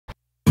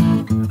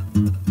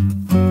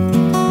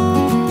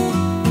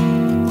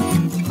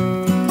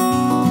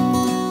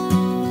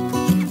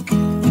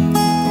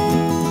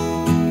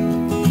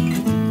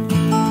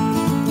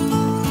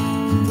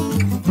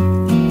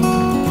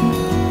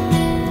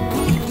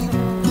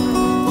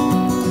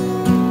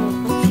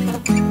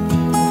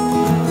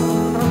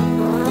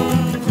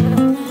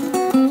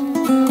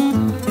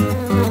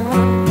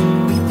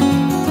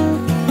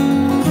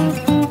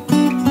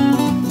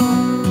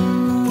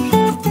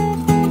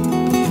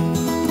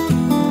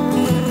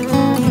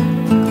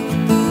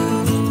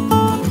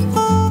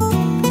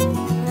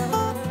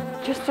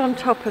On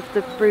top of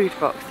the brood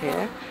box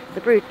here,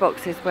 the brood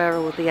box is where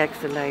all the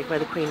eggs are laid, where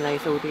the queen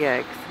lays all the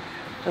eggs,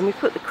 and we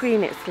put the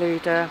queen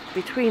excluder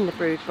between the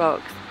brood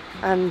box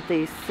and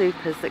these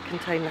supers that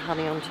contain the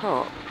honey on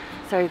top,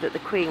 so that the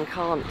queen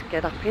can't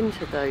get up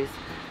into those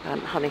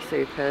honey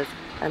supers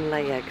and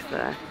lay eggs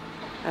there,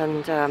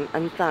 and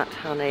that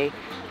honey,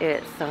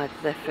 it's either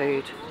their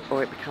food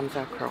or it becomes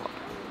our crop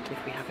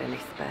if we have any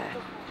spare.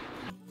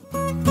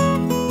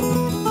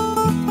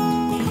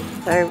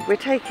 So we're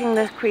taking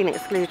the queen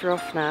excluder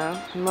off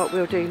now, and what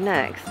we'll do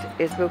next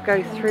is we'll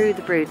go through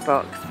the brood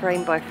box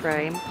frame by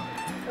frame,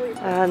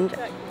 and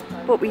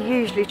what we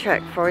usually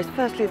check for is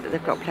firstly that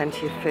they've got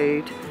plenty of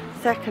food,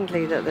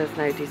 secondly that there's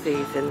no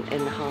disease in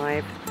the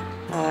hive,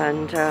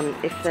 and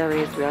if there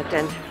is we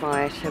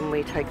identify it and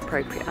we take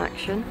appropriate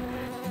action.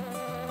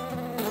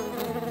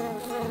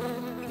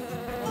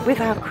 With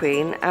our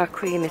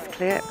queen is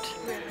clipped.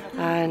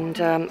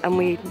 And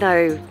we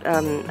know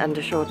and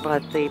assured by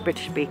the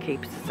British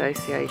Beekeepers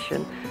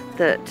Association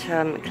that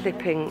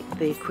clipping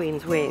the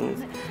queen's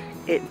wings,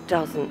 it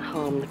doesn't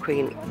harm the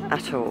queen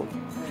at all.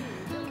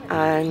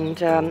 And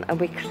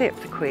we clip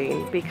the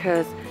queen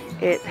because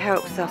it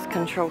helps us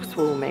control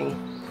swarming.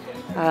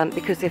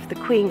 Because if the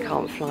queen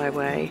can't fly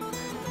away,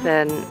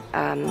 then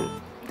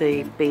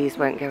the bees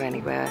won't go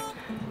anywhere.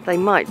 They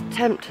might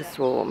attempt to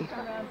swarm,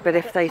 but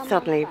if they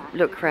suddenly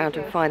look around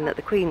and find that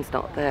the queen's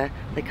not there,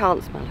 they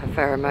can't smell her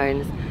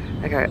pheromones,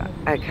 they go,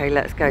 okay,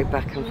 let's go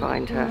back and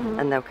find her,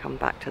 and they'll come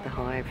back to the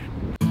hive.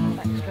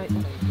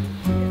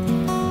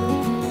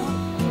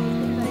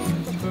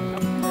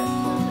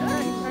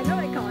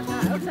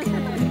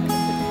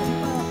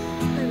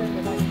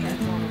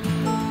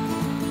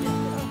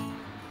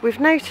 We've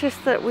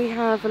noticed that we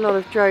have a lot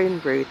of drone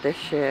brood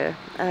this year,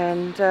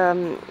 and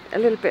a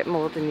little bit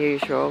more than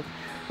usual.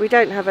 We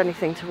don't have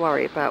anything to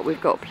worry about, we've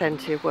got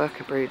plenty of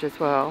worker brood as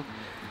well.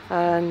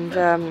 And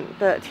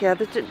but yeah,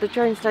 the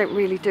drones don't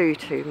really do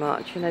too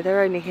much, you know,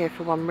 they're only here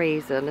for one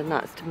reason, and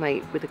that's to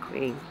mate with the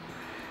queen.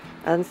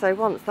 And so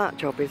once that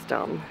job is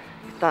done,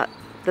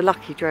 the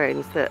lucky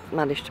drones that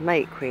manage to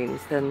mate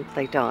queens, then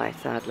they die,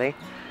 sadly.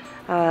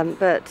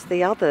 But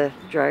the other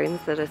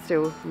drones that are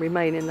still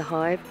remain in the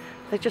hive,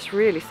 they just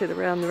really sit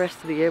around the rest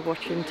of the year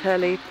watching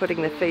telly,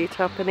 putting their feet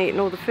up and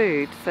eating all the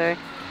food. So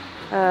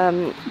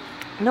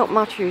not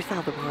much use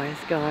otherwise,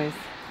 guys.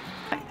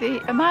 The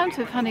amount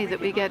of honey that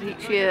we get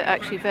each year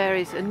actually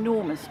varies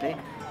enormously.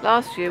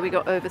 Last year we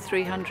got over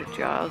 300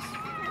 jars.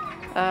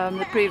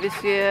 The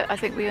previous year I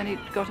think we only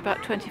got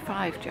about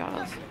 25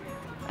 jars.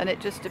 And it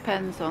just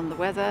depends on the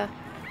weather,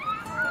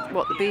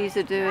 what the bees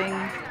are doing,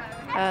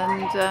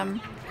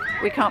 and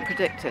we can't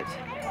predict it.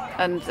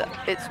 And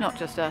it's not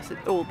just us,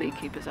 all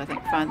beekeepers I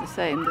think find the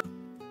same.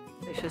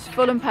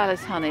 Fulham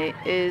Palace honey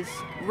is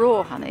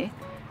raw honey,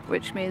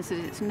 which means that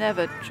it's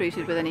never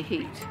treated with any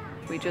heat.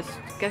 We just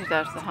get it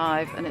out of the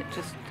hive and it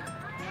just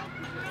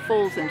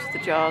falls into the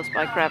jars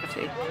by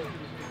gravity.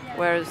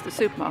 Whereas the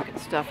supermarket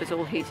stuff is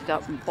all heated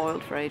up and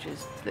boiled for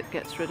ages, that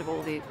gets rid of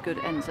all the good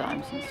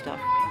enzymes and stuff.